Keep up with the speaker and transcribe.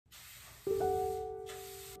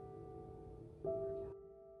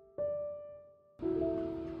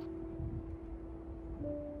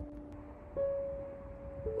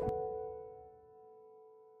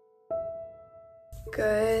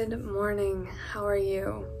Good morning, how are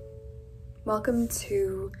you? Welcome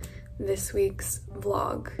to this week's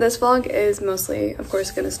vlog. This vlog is mostly, of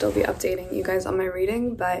course, going to still be updating you guys on my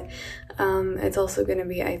reading, but it's also going to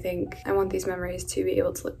be, I think, I want these memories to be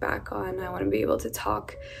able to look back on. I want to be able to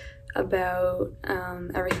talk about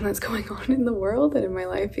everything that's going on in the world and in my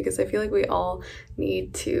life, because I feel like we all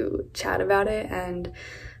need to chat about it. And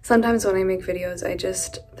sometimes when I make videos, I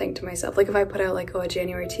just think to myself, like if I put out like, oh, a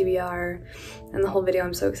January TBR and the whole video,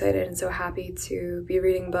 I'm so excited and so happy to be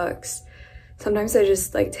reading books. Sometimes I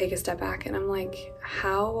just like take a step back and I'm like,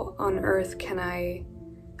 how on earth can I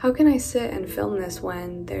sit and film this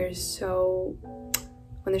when there's so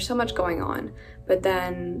much going on? But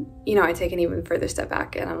then, you know, I take an even further step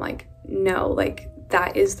back and I'm like, no, like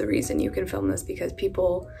that is the reason you can film this, because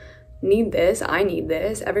people need this, I need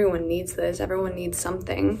this, everyone needs this, everyone needs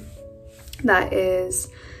something that is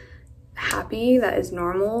happy, that is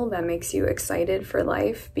normal, that makes you excited for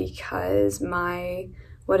life. Because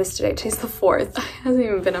what is today? Today's the 4th. It hasn't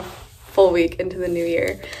even been a full week into the new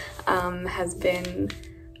year. Has been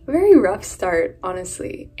a very rough start,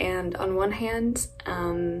 honestly. And on one hand,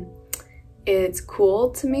 it's cool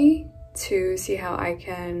to me to see how I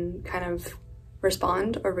can kind of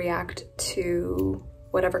respond or react to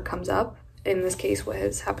whatever comes up. In this case, what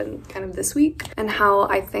has happened kind of this week, and how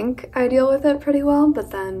I think I deal with it pretty well.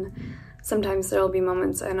 But then sometimes there'll be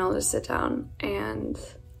moments and I'll just sit down and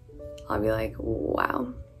I'll be like,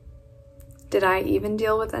 wow, did I even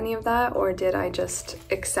deal with any of that, or did I just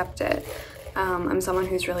accept it? I'm someone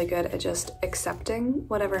who's really good at just accepting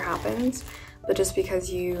whatever happens, but just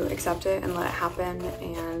because you accept it and let it happen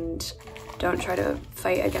and don't try to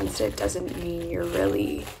fight against it doesn't mean you're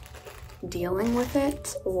really dealing with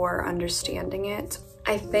it or understanding it.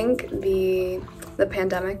 I think the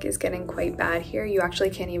pandemic is getting quite bad here. You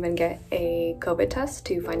actually can't even get a COVID test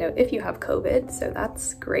to find out if you have COVID, so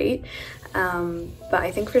that's great. But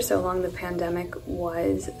I think for so long the pandemic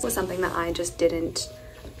was something that I just didn't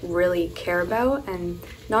really care about, and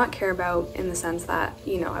not care about in the sense that,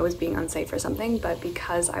 you know, I was being unsafe or something, but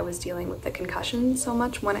because I was dealing with the concussion so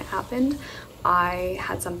much when it happened, I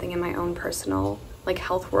had something in my own personal like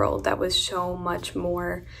health world that was so much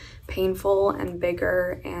more painful and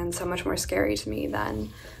bigger and so much more scary to me than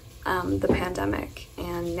the pandemic.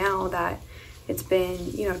 And now that it's been,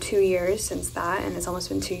 you know, 2 years since that, and it's almost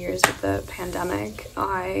been 2 years with the pandemic,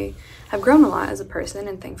 I have grown a lot as a person,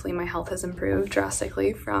 and thankfully my health has improved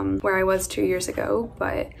drastically from where I was 2 years ago.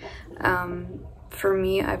 But for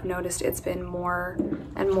me, I've noticed it's been more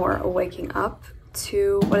and more a waking up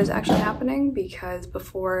to what is actually happening, because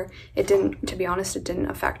before it didn't, to be honest, it didn't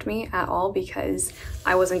affect me at all, because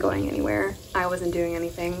I wasn't going anywhere, I wasn't doing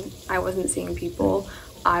anything, I wasn't seeing people,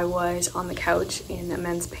 I was on the couch in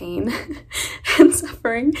immense pain and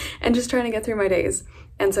suffering and just trying to get through my days.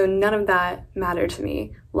 And so none of that mattered to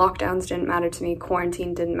me. Lockdowns didn't matter to me,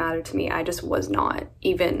 quarantine didn't matter to me. I just was not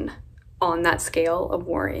even on that scale of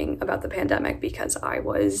worrying about the pandemic, because I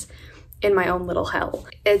was in my own little hell.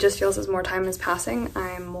 It just feels as more time is passing,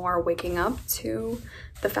 I'm more waking up to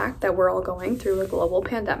the fact that we're all going through a global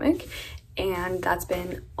pandemic, and that's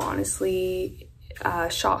been honestly a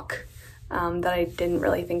shock that I didn't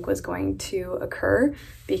really think was going to occur,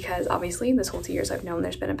 because obviously this whole 2 years I've known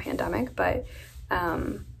there's been a pandemic, but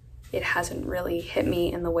it hasn't really hit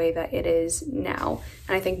me in the way that it is now.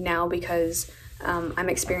 And I think now, because I'm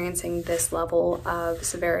experiencing this level of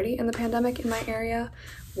severity in the pandemic in my area,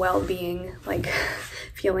 while being like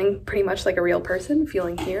feeling pretty much like a real person,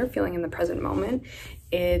 feeling here, feeling in the present moment,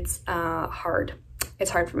 it's hard.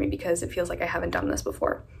 It's hard for me because it feels like I haven't done this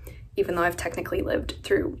before, even though I've technically lived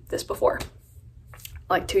through this before,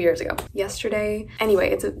 like 2 years ago. Yesterday,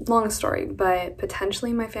 anyway, it's a long story, but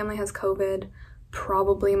potentially my family has COVID.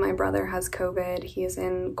 Probably my brother has COVID. He is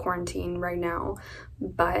in quarantine right now,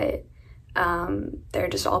 but they're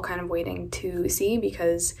just all kind of waiting to see,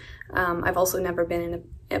 because I've also never been in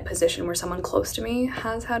a position where someone close to me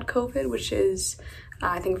has had COVID, which is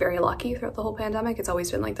I think very lucky throughout the whole pandemic. It's always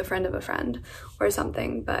been like the friend of a friend or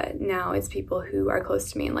something, but now it's people who are close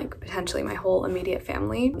to me and like potentially my whole immediate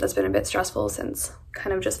family. That's been a bit stressful since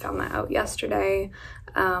kind of just found that out yesterday,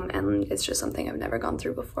 and it's just something I've never gone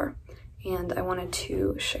through before, and I wanted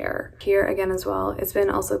to share here again as well. It's been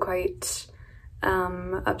also quite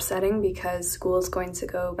upsetting because school is going to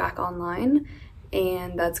go back online,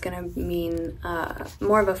 and that's gonna mean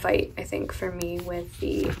more of a fight, I think, for me with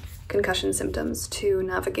the concussion symptoms to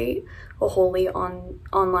navigate a wholly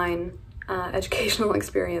online educational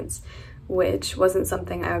experience, which wasn't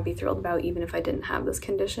something I would be thrilled about even if I didn't have this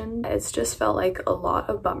condition. It's just felt like a lot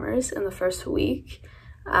of bummers in the first week.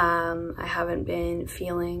 I haven't been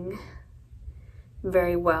feeling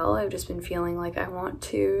very well. I've just been feeling like I want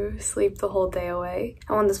to sleep the whole day away.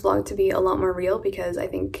 I want this vlog to be a lot more real because I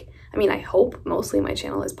hope mostly my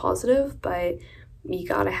channel is positive, but you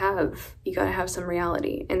gotta have some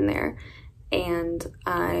reality in there. And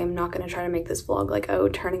I'm not gonna try to make this vlog like, oh,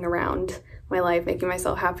 turning around my life, making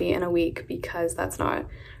myself happy in a week, because that's not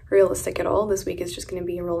realistic at all. This week is just gonna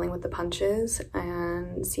be rolling with the punches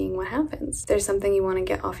and seeing what happens. If there's something you wanna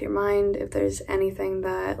get off your mind, if there's anything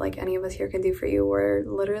that like any of us here can do for you, or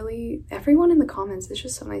literally everyone in the comments, it's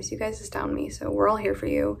just so nice. You guys astound me, so we're all here for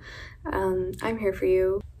you. I'm here for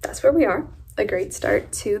you. That's where we are. A great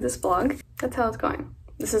start to this vlog. That's how it's going.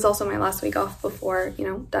 This is also my last week off before, you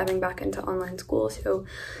know, diving back into online school, so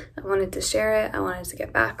I wanted to share it. I wanted to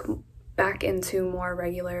get back into more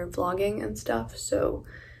regular vlogging and stuff, so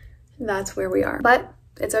that's where we are. But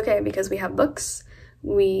it's okay because we have books,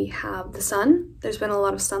 we have the sun. There's been a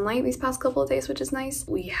lot of sunlight these past couple of days, which is nice.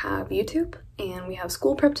 We have YouTube and we have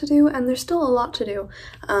school prep to do, and there's still a lot to do.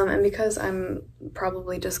 And because I'm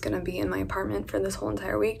probably just gonna be in my apartment for this whole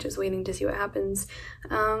entire week, just waiting to see what happens,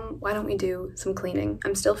 why don't we do some cleaning?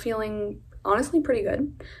 I'm still feeling honestly pretty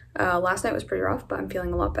good. Last night was pretty rough, but I'm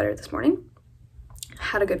feeling a lot better this morning.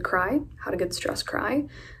 Had a good cry, had a good stress cry.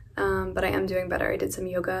 But I am doing better. I did some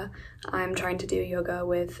yoga. I'm trying to do yoga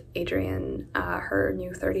with Adrian, her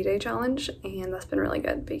new 30-day challenge, and that's been really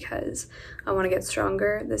good because I want to get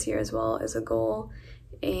stronger this year as well as a goal.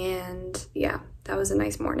 And yeah, that was a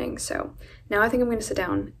nice morning. So now I think I'm going to sit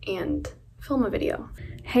down and film a video.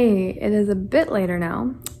 Hey, it is a bit later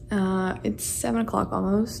now. It's 7 o'clock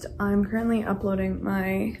almost. I'm currently uploading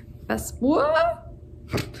my best books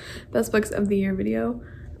of the year video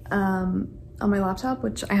on my laptop,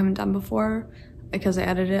 which I haven't done before because I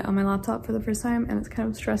edited it on my laptop for the first time, and it's kind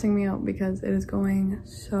of stressing me out because it is going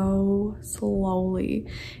so slowly.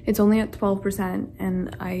 It's only at 12%,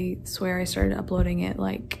 and I swear I started uploading it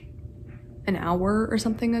like an hour or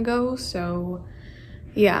something ago, so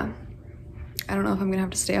yeah. I don't know if I'm gonna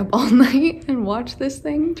have to stay up all night and watch this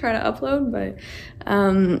thing, try to upload, but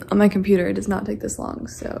on my computer it does not take this long,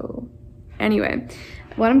 so anyway.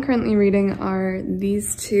 What I'm currently reading are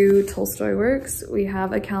these two Tolstoy works. We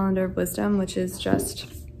have A Calendar of Wisdom, which is just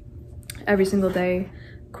every single day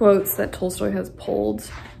quotes that Tolstoy has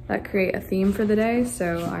pulled that create a theme for the day.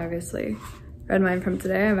 So I obviously read mine from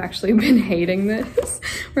today. I've actually been hating this.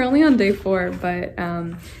 We're only on day 4, but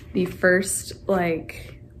the first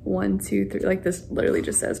like 1, 2, 3, like this literally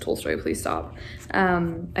just says Tolstoy, please stop.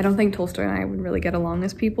 I don't think Tolstoy and I would really get along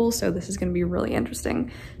as people, so this is gonna be really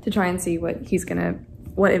interesting to try and see what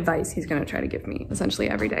advice he's gonna try to give me essentially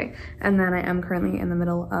every day. And then I am currently in the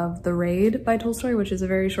middle of The Raid by Tolstoy, which is a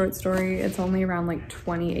very short story. It's only around like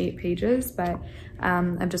 28 pages, but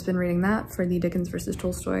I've just been reading that for the Dickens versus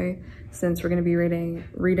Tolstoy, since we're gonna be reading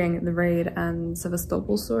The Raid and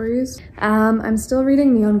Sevastopol stories. I'm still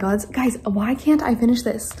reading Neon Gods. Guys, why can't I finish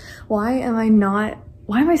this? Why am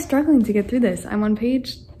I struggling to get through this? I'm on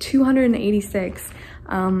page 286.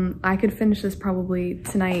 I could finish this probably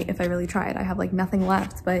tonight if I really tried. I have like nothing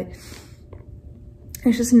left, but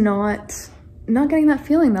it's just not getting that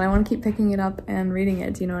feeling that I want to keep picking it up and reading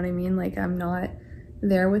it. Do you know what I mean? Like, I'm not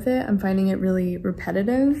there with it. I'm finding it really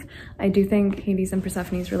repetitive. I do think Hades and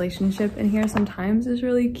Persephone's relationship in here sometimes is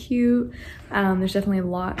really cute. There's definitely a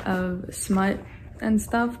lot of smut and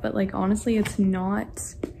stuff, but like honestly, I'm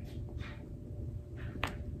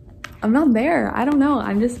not there. I don't know.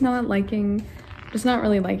 I'm just not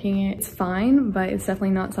really liking it. It's fine, but it's definitely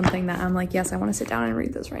not something that I'm like, yes, I want to sit down and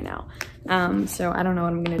read this right now. So I don't know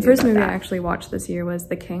what I'm gonna do. The first movie I actually watched this year was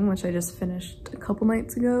The King, which I just finished a couple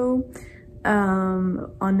nights ago on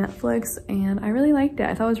Netflix, and I really liked it.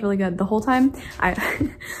 I thought it was really good. The whole time,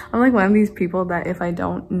 I'm like one of these people that if I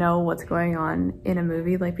don't know what's going on in a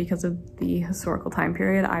movie, like because of the historical time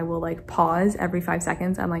period, I will like pause every 5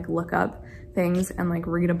 seconds and like look up things and like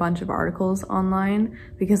read a bunch of articles online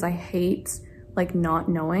because I hate like not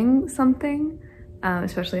knowing something,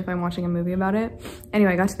 especially if I'm watching a movie about it.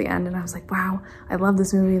 Anyway, I got to the end and I was like, wow, I love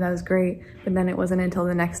this movie, that was great. But then it wasn't until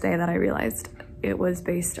the next day that I realized it was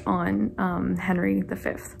based on Henry V,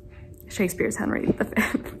 Shakespeare's Henry V.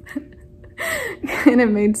 And it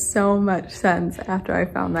made so much sense after I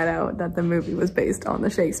found that out, that the movie was based on the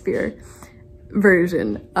Shakespeare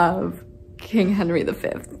version of King Henry V.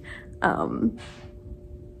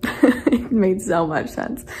 It made so much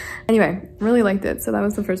sense. Anyway, really liked it. So that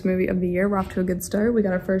was the first movie of the year. We're off to a good start. We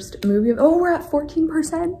got our first movie of, oh, we're at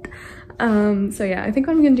 14%. So yeah, I think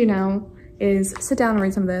what I'm gonna do now is sit down and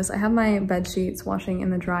read some of this. I have my bed sheets washing in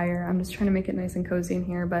the dryer. I'm just trying to make it nice and cozy in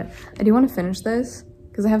here, but I do want to finish this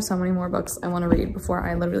because I have so many more books I want to read before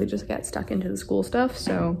I literally just get stuck into the school stuff.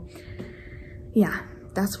 So yeah,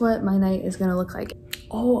 that's what my night is gonna look like.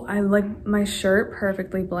 Oh, I like my shirt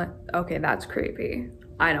perfectly blend. Okay, that's creepy.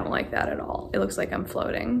 I don't like that at all. It looks like I'm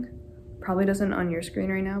floating. Probably doesn't on your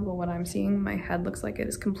screen right now, but what I'm seeing, my head looks like it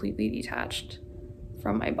is completely detached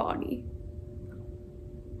from my body.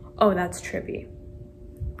 Oh, that's trippy.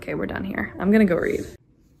 Okay, we're done here. I'm gonna go read.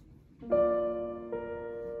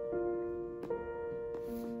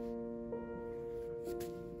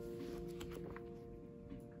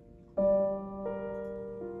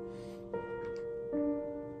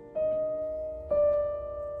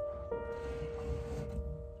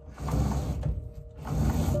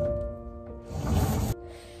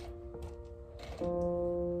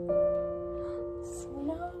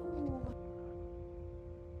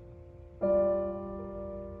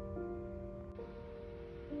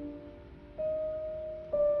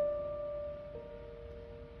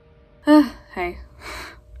 Hey,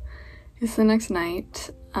 it's the next night.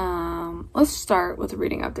 Let's start with a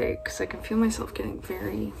reading update because I can feel myself getting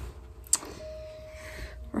very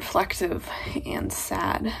reflective and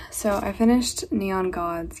sad. So I finished Neon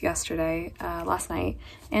Gods yesterday, last night,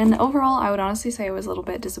 and overall I would honestly say it was a little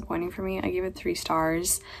bit disappointing for me. I gave it 3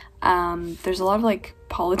 stars. There's a lot of like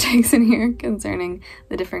politics in here concerning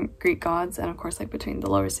the different Greek gods, and of course like between the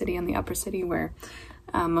lower city and the upper city, where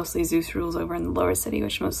mostly Zeus rules over in the lower city,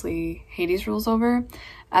 which mostly Hades rules over.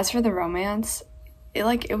 As for the romance,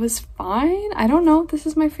 it was fine. I don't know if this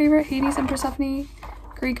is my favorite Hades and Persephone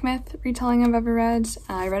Greek myth retelling I've ever read.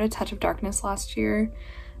 I read A Touch of Darkness last year.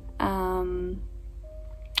 Did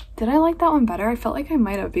I like that one better? I felt like I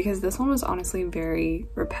might have, because this one was honestly very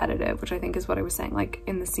repetitive, which I think is what I was saying, like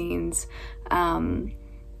in the scenes,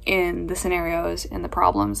 in the scenarios and the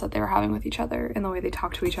problems that they were having with each other and the way they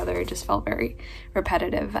talked to each other. It just felt very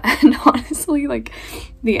repetitive. And honestly, like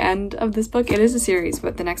the end of this book, it is a series,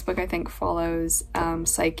 but the next book I think follows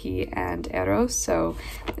Psyche and Eros, so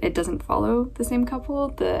it doesn't follow the same couple.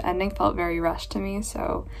 The ending felt very rushed to me,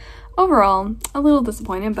 so overall a little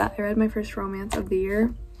disappointed, but I read my first romance of the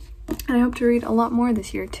year and I hope to read a lot more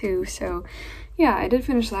this year too. So yeah, I did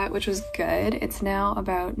finish that, which was good. It's now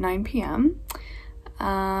about 9 p.m.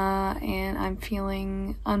 And I'm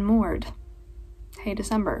feeling unmoored. Hey,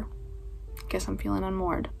 December. Guess I'm feeling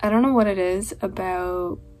unmoored. I don't know what it is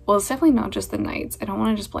about, well, it's definitely not just the nights. I don't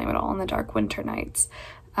want to just blame it all on the dark winter nights,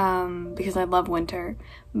 because I love winter,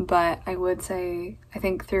 but I would say I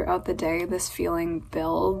think throughout the day this feeling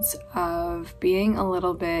builds of being a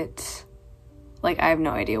little bit like I have no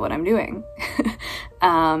idea what I'm doing.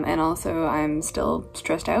 And also I'm still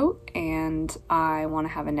stressed out and I want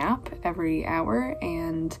to have a nap every hour,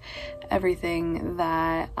 and everything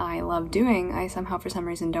that I love doing I somehow for some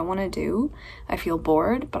reason don't want to do. I feel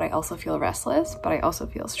bored, but I also feel restless, but I also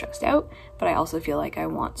feel stressed out, but I also feel like I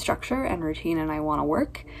want structure and routine and I want to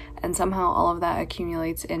work, and somehow all of that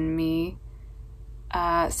accumulates in me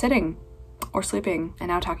sitting or sleeping and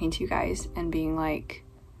now talking to you guys and being like,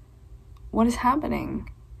 what is happening?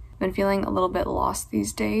 I've been feeling a little bit lost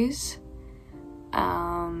these days.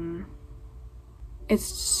 It's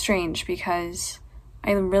strange because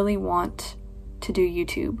I really want to do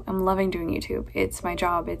YouTube. I'm loving doing YouTube. It's my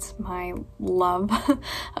job. It's my love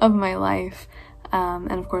of my life.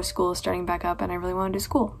 And of course school is starting back up and I really want to do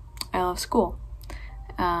school. I love school.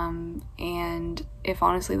 And if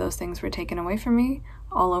honestly those things were taken away from me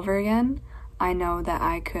all over again, I know that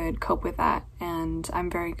I could cope with that, and I'm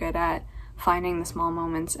very good at finding the small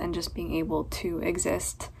moments and just being able to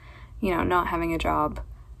exist, you know, not having a job,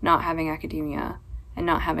 not having academia, and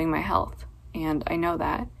not having my health. And I know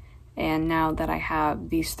that. And now that I have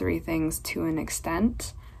these 3 things to an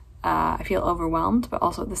extent, I feel overwhelmed, but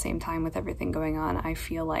also at the same time with everything going on, I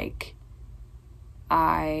feel like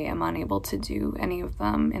I am unable to do any of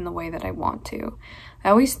them in the way that I want to. I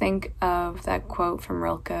always think of that quote from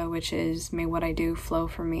Rilke, which is, "May what I do flow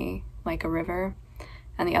from me like a river."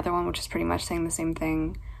 And the other one, which is pretty much saying the same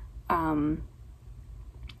thing, I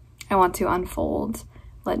want to unfold,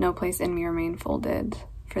 let no place in me remain folded,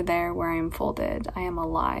 for there where I am folded, I am a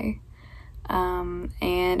lie.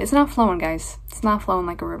 And it's not flowing, guys. It's not flowing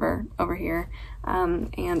like a river over here.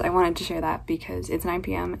 And I wanted to share that because it's 9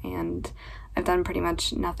 p.m. and I've done pretty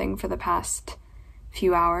much nothing for the past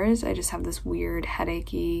few hours. I just have this weird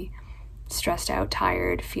headachy, stressed out,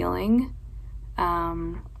 tired feeling.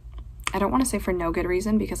 I don't want to say for no good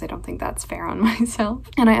reason because I don't think that's fair on myself.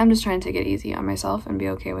 And I am just trying to take it easy on myself and be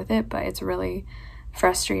okay with it, but it's a really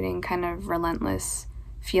frustrating, kind of relentless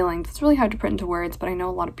feeling that's really hard to put into words, but I know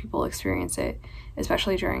a lot of people experience it,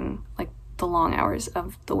 especially during like the long hours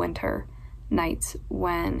of the winter nights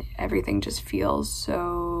when everything just feels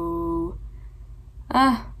so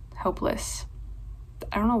hopeless.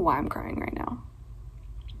 I don't know why I'm crying right now.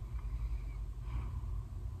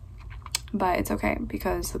 But it's okay,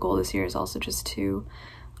 because the goal this year is also just to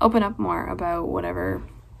open up more about whatever,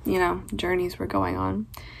 you know, journeys we're going on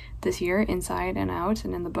this year, inside and out,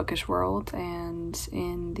 and in the bookish world and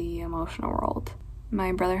in the emotional world.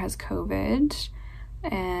 My brother has COVID,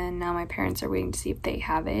 and now my parents are waiting to see if they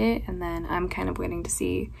have it, and then I'm kind of waiting to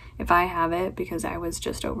see if I have it, because I was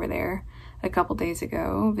just over there a couple days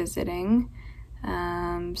ago visiting.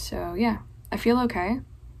 So yeah, I feel okay.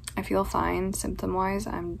 I feel fine symptom-wise.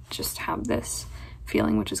 I'm just have this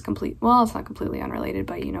feeling, which is well, it's not completely unrelated,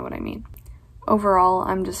 but you know what I mean. Overall,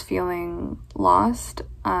 I'm just feeling lost.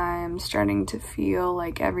 I'm starting to feel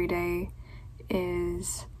like every day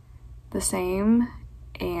is the same,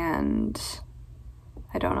 and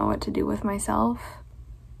I don't know what to do with myself.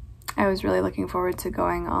 I was really looking forward to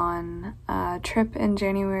going on a trip in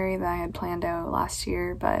January that I had planned out last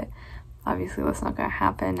year, but obviously that's not gonna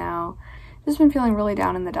happen now. Just been feeling really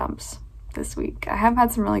down in the dumps this week. I have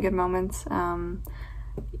had some really good moments.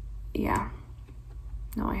 Yeah.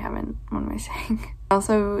 No, I haven't. What am I saying? I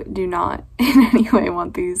also do not in any way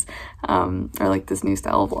want these, or like this new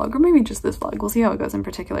style vlog, or maybe just this vlog, we'll see how it goes in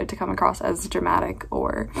particular, to come across as dramatic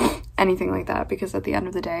or anything like that, because at the end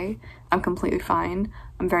of the day, I'm completely fine.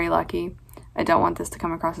 I'm very lucky. I don't want this to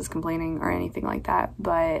come across as complaining or anything like that,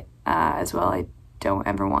 but as well, I don't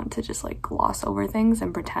ever want to just like gloss over things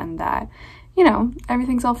and pretend that, you know,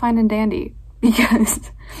 everything's all fine and dandy,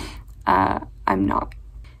 because I'm not.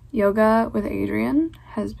 Yoga with Adrian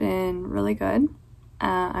has been really good.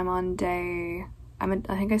 I'm on day, I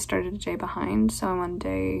think I started a day behind, so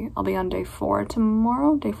I'll be on day 4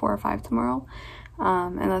 tomorrow, day 4 or 5 tomorrow,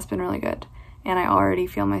 and that's been really good. And I already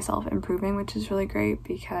feel myself improving, which is really great,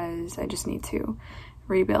 because I just need to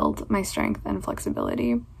rebuild my strength and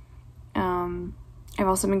flexibility. I've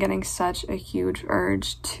also been getting such a huge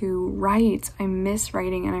urge to write. I miss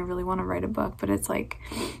writing, and I really want to write a book, but it's like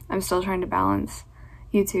I'm still trying to balance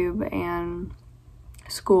YouTube and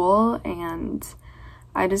school, and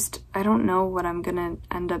I don't know what I'm gonna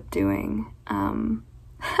end up doing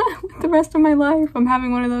with the rest of my life. I'm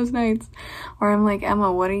having one of those nights where I'm like,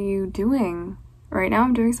 Emma, what are you doing? Right now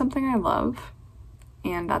I'm doing something I love,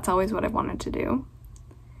 and that's always what I've wanted to do.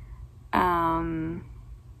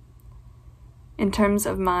 In terms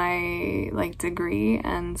of my like degree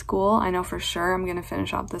and school, I know for sure I'm gonna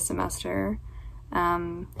finish off this semester,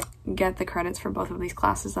 get the credits for both of these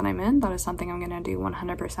classes that I'm in. That is something I'm gonna do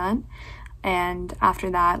 100%. And after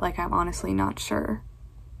that, like, I'm honestly not sure.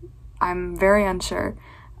 I'm very unsure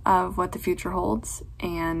of what the future holds,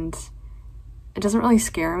 and it doesn't really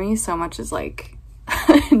scare me so much as like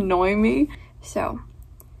annoy me. So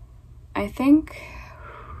I think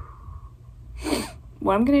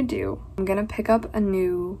what I'm gonna do, I'm gonna pick up a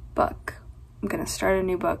new book. I'm gonna start a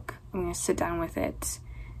new book. I'm gonna sit down with it,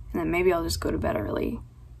 and then maybe I'll just go to bed early,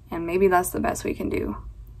 and maybe that's the best we can do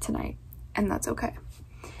tonight, and that's okay.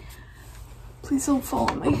 Please don't fall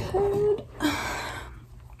on my head.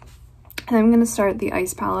 And I'm gonna start The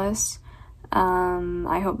Ice Palace.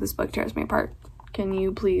 I hope this book tears me apart. Can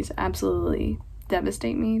you please absolutely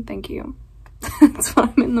devastate me? Thank you. That's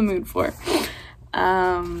what I'm in the mood for.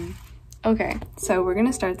 Okay, so we're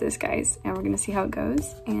gonna start this, guys, and we're gonna see how it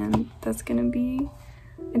goes, and that's gonna be,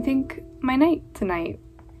 I think, my night tonight.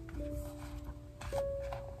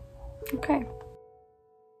 Okay.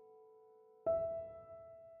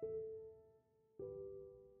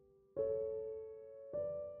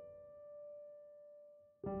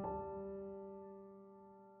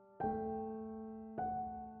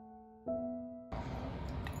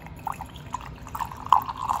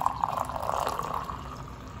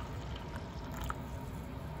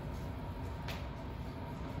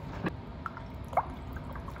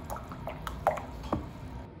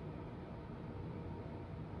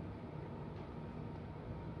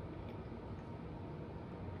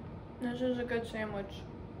 This is a good sandwich,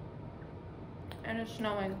 and it's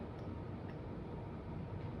snowing.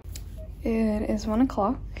 It is 1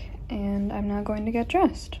 o'clock, and I'm now going to get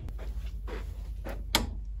dressed.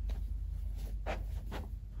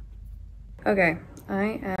 Okay,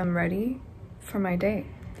 I am ready for my day.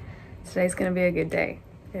 Today's gonna be a good day,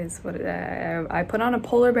 is what I put on a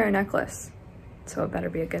polar bear necklace, so it better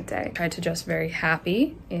be a good day. Tried to dress very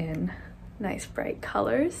happy in nice bright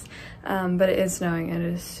colors, but it is snowing and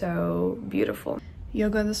it is so beautiful.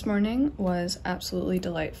 Yoga this morning was absolutely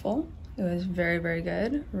delightful. It was very, very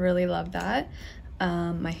good. Really loved that.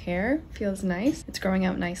 My hair feels nice. It's growing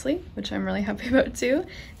out nicely, which I'm really happy about too.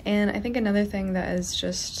 And I think another thing that is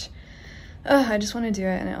just I just want to do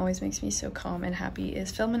it, and it always makes me so calm and happy,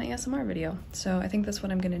 is film an ASMR video. So I think that's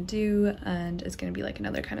what I'm gonna do, and it's gonna be like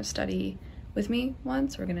another kind of study with me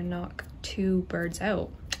once. We're gonna knock 2 birds out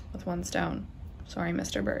with 1 stone. Sorry,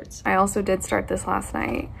 Mr. Birds. I also did start this last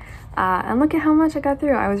night, and look at how much I got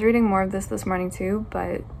through. I was reading more of this morning too,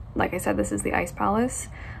 but like I said, this is the Ice Palace.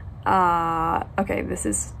 Okay, this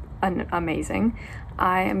is amazing.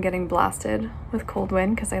 I am getting blasted with cold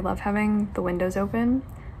wind because I love having the windows open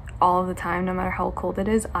all of the time, no matter how cold it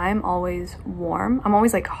is. I'm always warm. I'm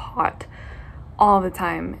always like hot all the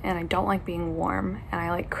time, and I don't like being warm, and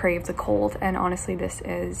I like crave the cold, and honestly this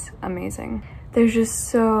is amazing. There's just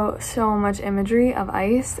so much imagery of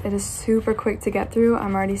ice. It is super quick to get through.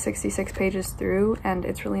 I'm already 66 pages through, and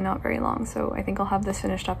it's really not very long, so I think I'll have this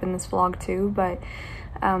finished up in this vlog too. But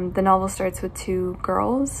the novel starts with 2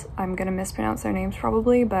 girls. I'm gonna mispronounce their names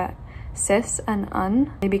probably, but Sis and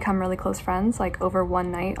Un. They become really close friends, like over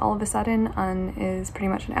one night all of a sudden. Un is pretty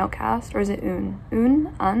much an outcast, or is it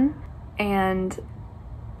Un? Un? And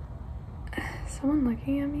someone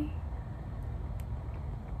looking at me?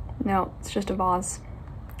 No, it's just a vase.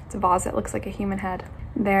 It's a vase that looks like a human head.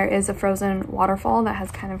 There is a frozen waterfall that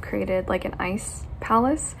has kind of created like an ice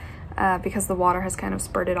palace because the water has kind of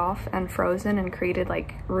spurted off and frozen and created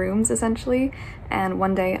like rooms essentially. And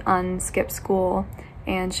one day Un skips school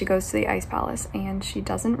and she goes to the ice palace and she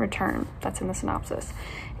doesn't return. That's in the synopsis.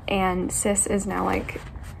 And Sis is now like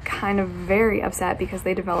kind of very upset because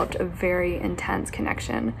they developed a very intense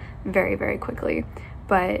connection very quickly.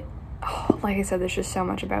 But oh, like I said, there's just so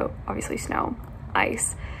much about obviously snow,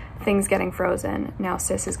 ice, things getting frozen. Now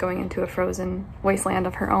Sis is going into a frozen wasteland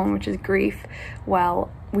of her own, which is grief. Well,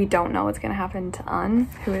 we don't know what's gonna happen to Un,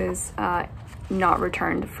 who is not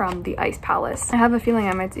returned from the ice palace. I have a feeling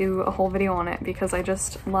I might do a whole video on it because I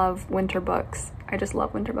just love winter books. I just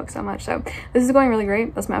love winter books so much. So this is going really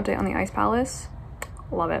great. That's my update on the ice palace.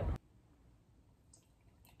 Love it.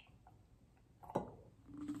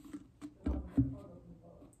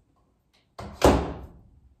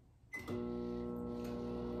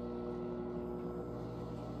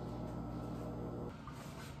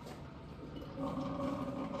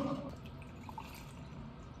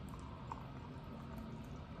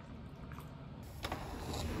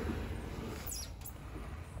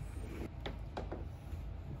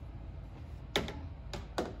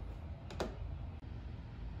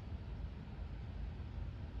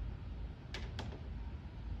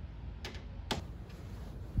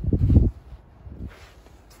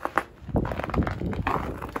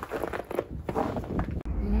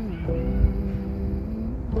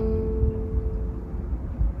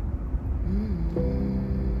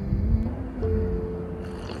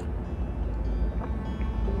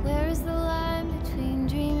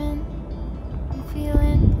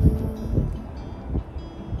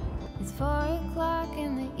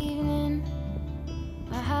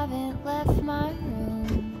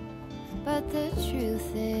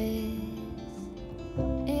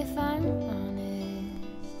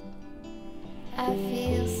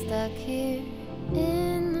 Stuck here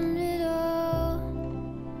in the middle.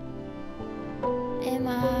 Am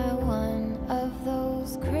I one of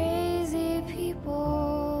those crazy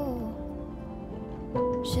people?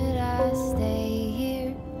 Should I stay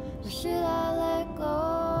here or should I let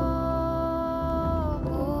go?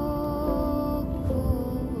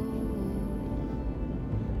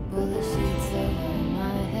 Pull the sheets over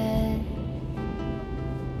my head,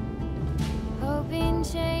 hoping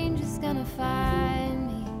change is gonna find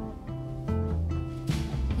me.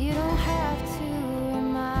 You don't have to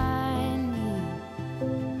remind me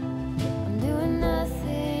I'm doing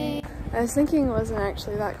nothing. I was thinking it wasn't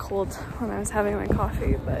actually that cold when I was having my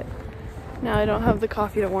coffee, but now I don't have the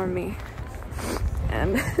coffee to warm me.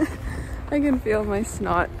 And I can feel my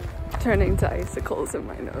snot turning to icicles in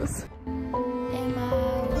my nose. Am I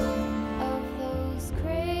one of those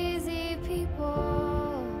crazy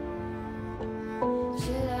people?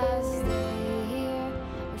 Should I stay here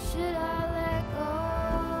or should I let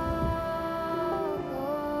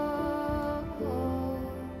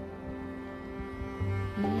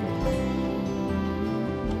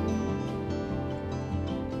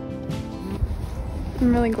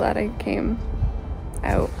I'm really glad I came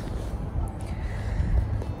out.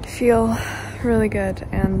 I feel really good,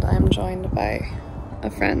 and I'm joined by a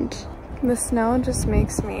friend. The snow just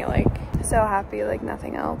makes me like so happy like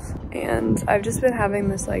nothing else. And I've just been having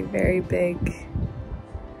this like very big,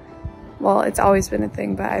 well, it's always been a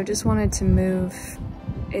thing, but I've just wanted to move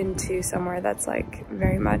into somewhere that's like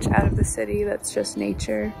very much out of the city, that's just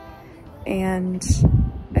nature. And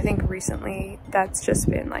I think recently that's just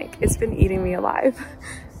been like, it's been eating me alive,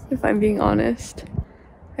 if I'm being honest.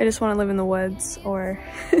 I just want to live in the woods or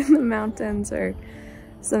in the mountains or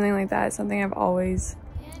something like that. It's something I've always,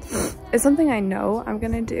 it's something I know I'm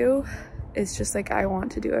gonna do. It's just like I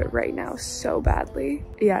want to do it right now so badly.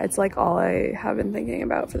 Yeah, it's like all I have been thinking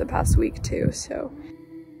about for the past week too, so.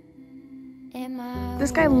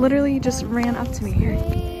 This guy literally just ran up to me here.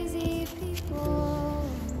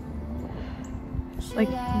 Like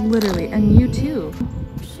literally, and you too.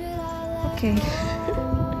 Okay.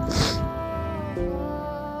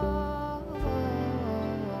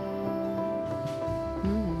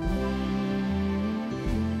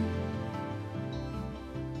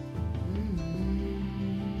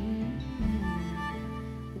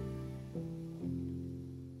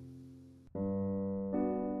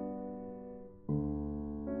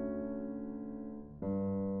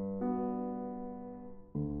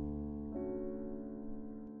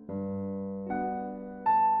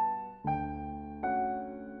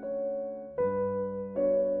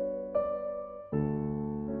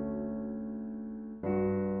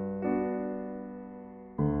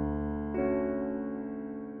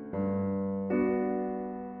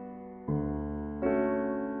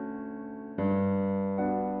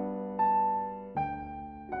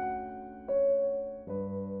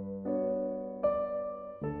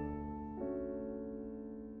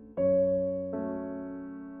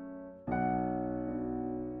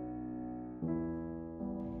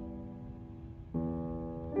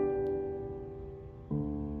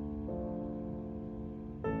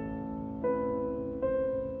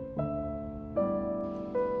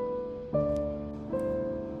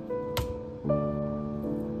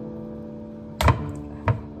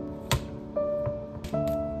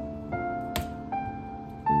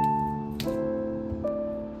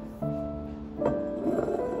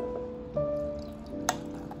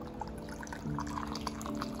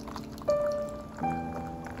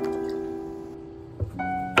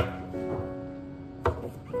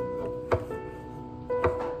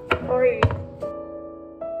 Sorry.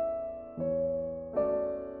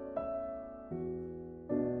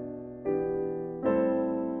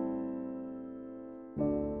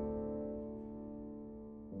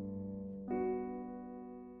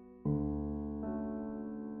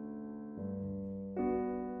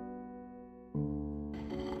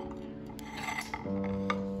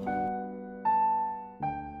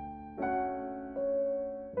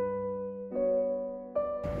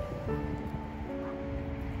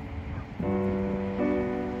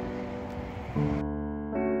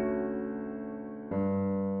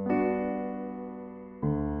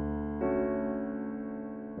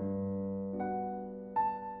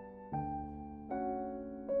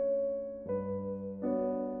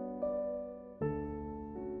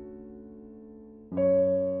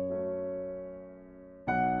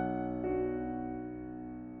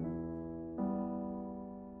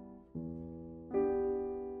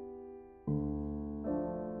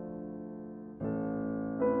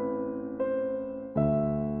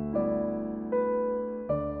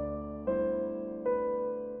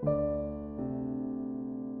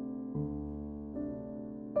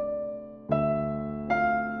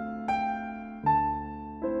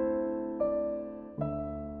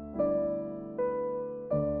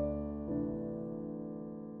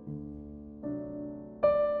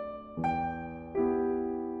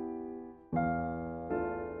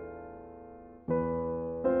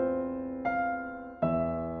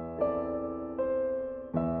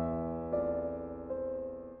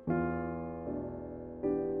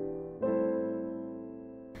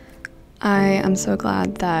 I am so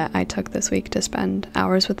glad that I took this week to spend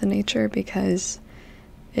hours with the nature because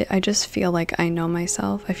I just feel like I know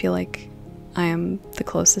myself. I feel like I am the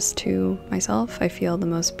closest to myself. I feel the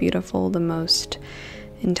most beautiful, the most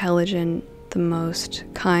intelligent, the most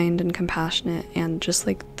kind and compassionate, and just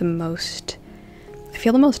like I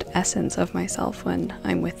feel the most essence of myself when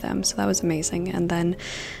I'm with them, so that was amazing. And then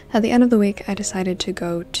at the end of the week, I decided to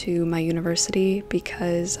go to my university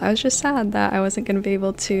because I was just sad that I wasn't going to be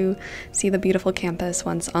able to see the beautiful campus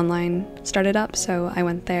once online started up, so I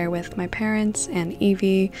went there with my parents and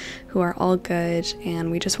Evie, who are all good,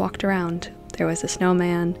 and we just walked around. There was a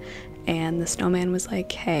snowman, and the snowman was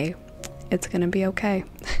like, "Hey, it's gonna be okay."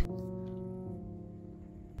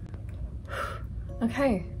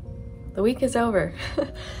 Okay. The week is over.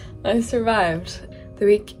 I survived. The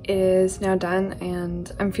week is now done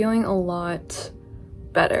and I'm feeling a lot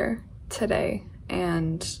better today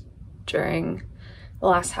and during the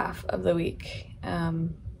last half of the week.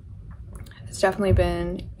 It's definitely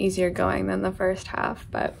been easier going than the first half,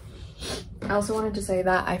 but I also wanted to say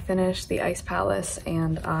that I finished the Ice Palace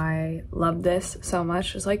and I loved this so much.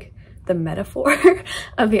 It was like the metaphor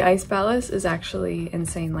of the ice palace is actually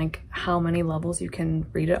insane, like how many levels you can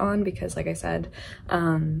read it on, because like I said,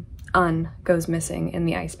 Un goes missing in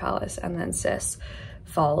the ice palace, and then Sis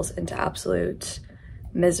falls into absolute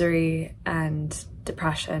misery and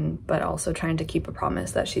depression, but also trying to keep a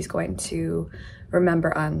promise that she's going to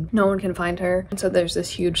remember Un. No one can find her, and so there's this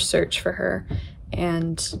huge search for her.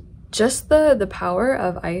 And just the power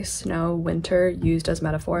of ice, snow, winter used as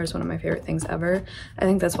metaphor is one of my favorite things ever. I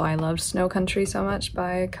think that's why I loved Snow Country so much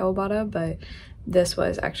by Kawabata, but this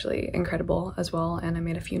was actually incredible as well, and I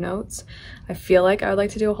made a few notes. I feel like I would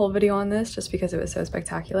like to do a whole video on this just because it was so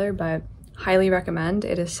spectacular, but highly recommend.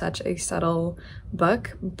 It is such a subtle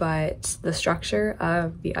book, but the structure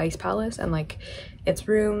of the ice palace and like its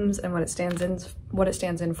rooms and what it stands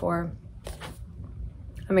in for,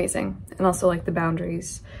 amazing. And also like the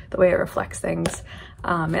boundaries, the way it reflects things.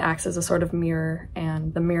 It acts as a sort of mirror,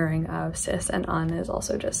 and the mirroring of Sis and Un is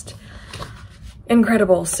also just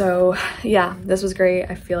incredible. So yeah, this was great.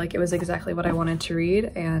 I feel like it was exactly what I wanted to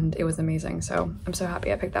read, and it was amazing. So I'm so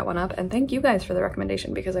happy I picked that one up, and thank you guys for the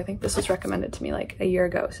recommendation, because I think this was recommended to me like a year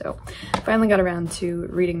ago. So finally got around to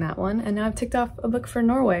reading that one, and now I've ticked off a book for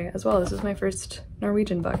Norway as well. This is my first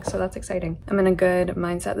Norwegian book, so that's exciting. I'm in a good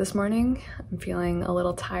mindset this morning. I'm feeling a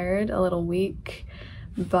little tired, a little weak,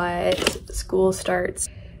 but school starts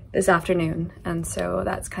this afternoon, and so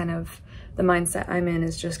that's kind of the mindset I'm in,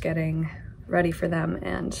 is just getting ready for them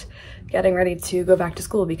and getting ready to go back to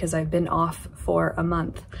school, because I've been off for a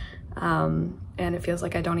month, and it feels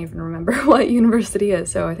like I don't even remember what university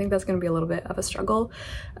is. So I think that's going to be a little bit of a struggle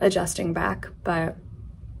adjusting back, but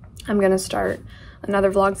I'm going to start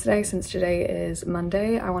another vlog today. Since today is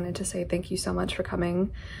Monday, I wanted to say thank you so much for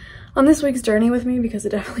coming on this week's journey with me, because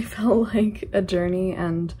it definitely felt like a journey,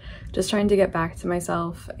 and just trying to get back to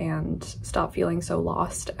myself and stop feeling so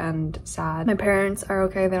lost and sad. My parents are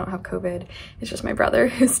okay, they don't have COVID. It's just my brother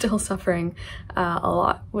who's still suffering a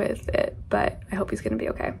lot with it, but I hope he's gonna be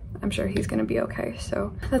okay. I'm sure he's gonna be okay.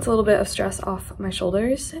 So that's a little bit of stress off my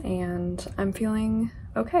shoulders, and I'm feeling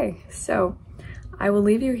okay. So I will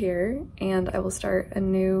leave you here, and I will start a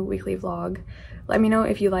new weekly vlog. Let me know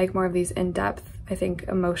if you like more of these in-depth, I think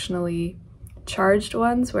emotionally charged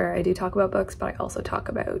ones, where I do talk about books, but I also talk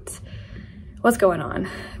about what's going on,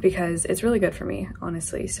 because it's really good for me,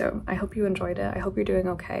 honestly. So I hope you enjoyed it. I hope you're doing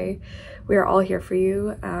okay. We are all here for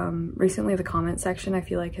you. Recently, the comment section, I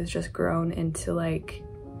feel like, has just grown into like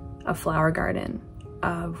a flower garden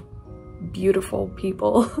of beautiful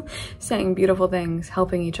people saying beautiful things,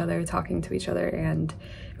 helping each other, talking to each other, and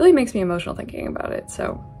it really makes me emotional thinking about it.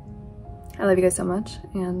 So I love you guys so much,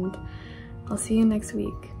 and I'll see you next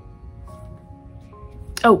week.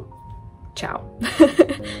 Oh,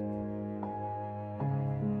 ciao.